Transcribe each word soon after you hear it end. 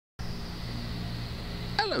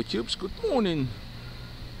Hello tubes, good morning.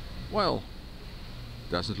 Well,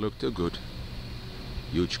 doesn't look too good.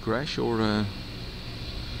 Huge crash, or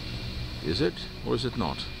is it, or is it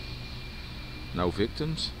not? No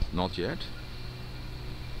victims, not yet.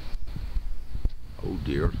 Oh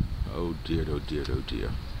dear, oh dear, oh dear, oh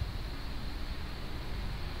dear.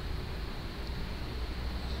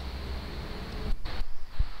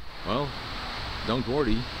 Well, don't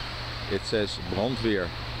worry, it says brandweer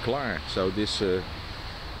klaar, so this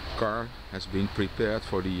car has been prepared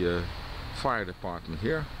for the fire department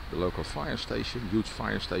here, the local fire station, huge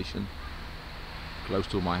fire station close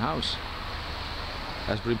to my house.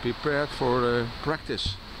 Has been prepared for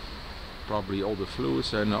practice. Probably all the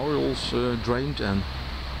fluids and oils drained, and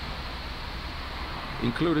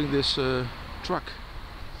including this truck.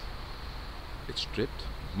 It's stripped,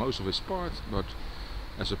 most of its part, but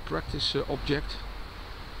as a practice object,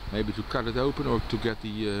 maybe to cut it open or to get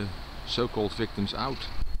the so-called victims out.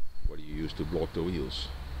 What do you use to block the wheels?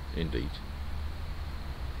 Indeed,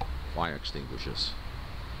 fire extinguishers.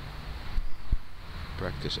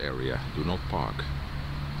 Practice area, do not park.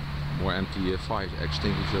 More empty fire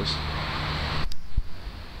extinguishers.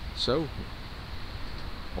 So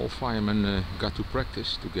all firemen got to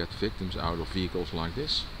practice to get victims out of vehicles like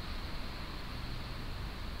this.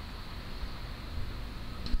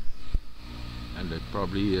 And they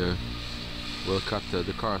probably will cut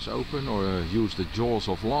the cars open, or use the jaws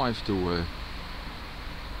of life to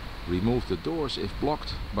remove the doors if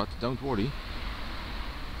blocked. But don't worry,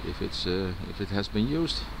 if it has been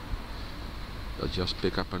used, they'll just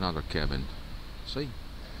pick up another cabin. See,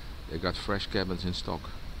 they got fresh cabins in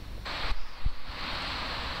stock.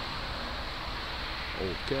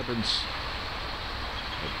 Old cabins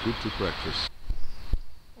are good to practice.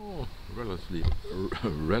 Oh,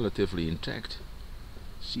 relatively intact.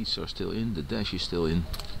 Seats are still in, the dash is still in,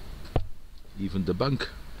 even the bunk.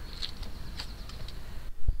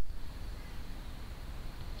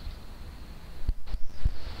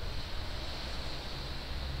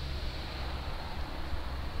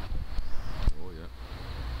 Oh yeah.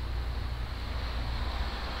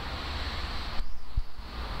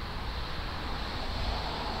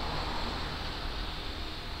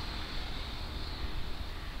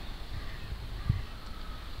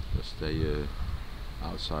 That's the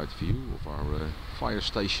outside view of our fire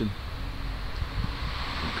station,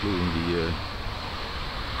 including the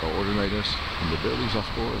coordinators and the buildings, of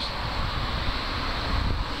course.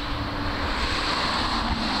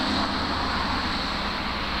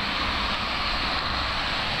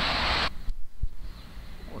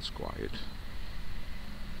 Oh, it's quiet.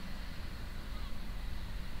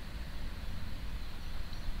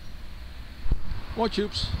 Well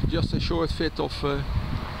tubes, just a short fit of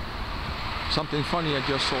something funny I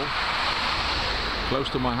just saw close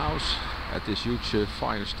to my house at this huge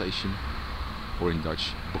fire station, or in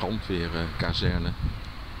Dutch brandweer kazerne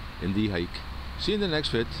in The Hague. See you in the next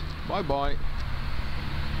vid. Bye bye.